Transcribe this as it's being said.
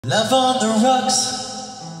Love on the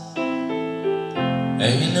rocks,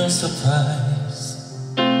 ain't no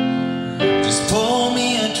surprise. Just pour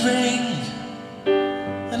me a drink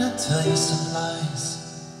and I'll tell you some lies.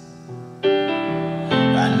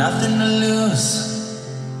 Got nothing to lose,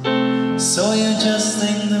 so you just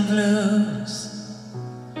sing the blues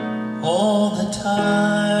all the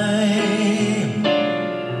time.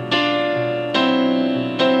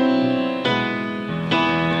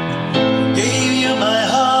 Gave you my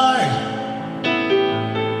heart,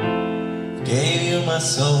 gave you my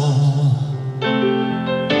soul.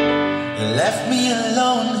 You left me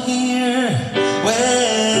alone here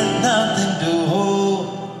with nothing to hold.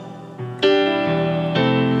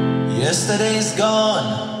 Yesterday's gone,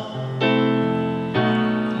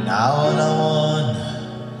 now all I want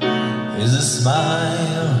is a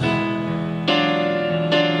smile.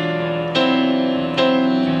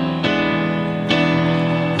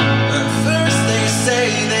 At first they say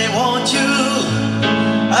they want you,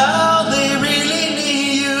 how they really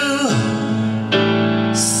need you.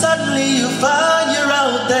 Suddenly you find you're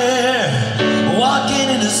out there walking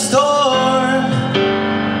in a storm.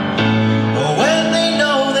 But when they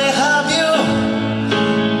know they have you,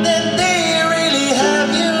 then they really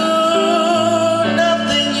have you.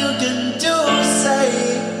 Nothing you can do, say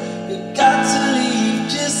you got to leave,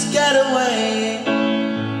 just get away.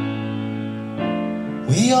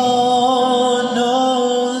 We all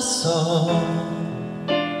know the song.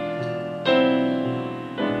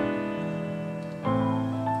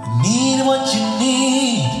 Need what you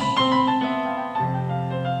need,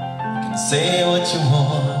 you can say what you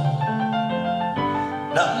want.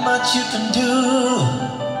 Not much you can do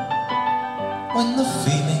when the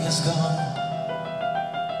feeling is gone.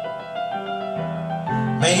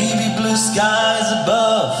 Maybe blue skies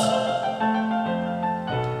above,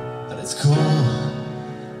 but it's cool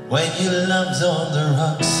when your love's on the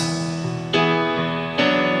rocks.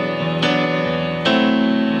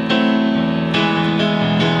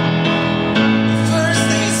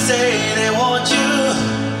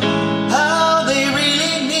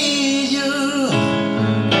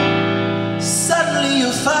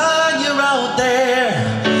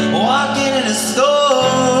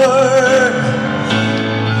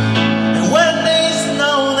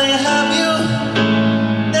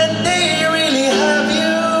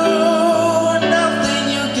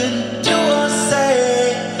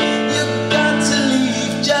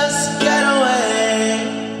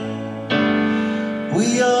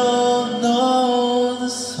 We all know the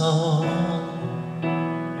song.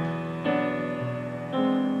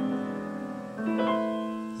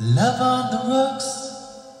 Love on the rocks,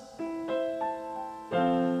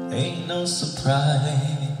 ain't no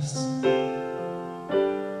surprise.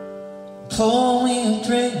 Pour me a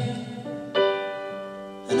drink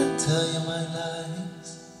and I'll tell you my lies.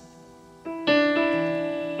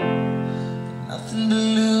 Nothing to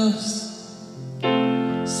lose,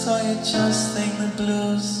 so you just sing the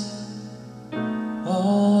blues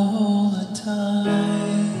all the time.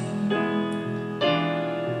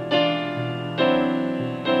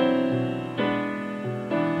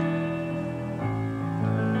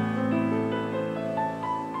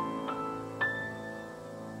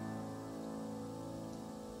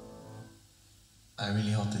 I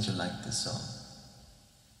really hope that you like this song.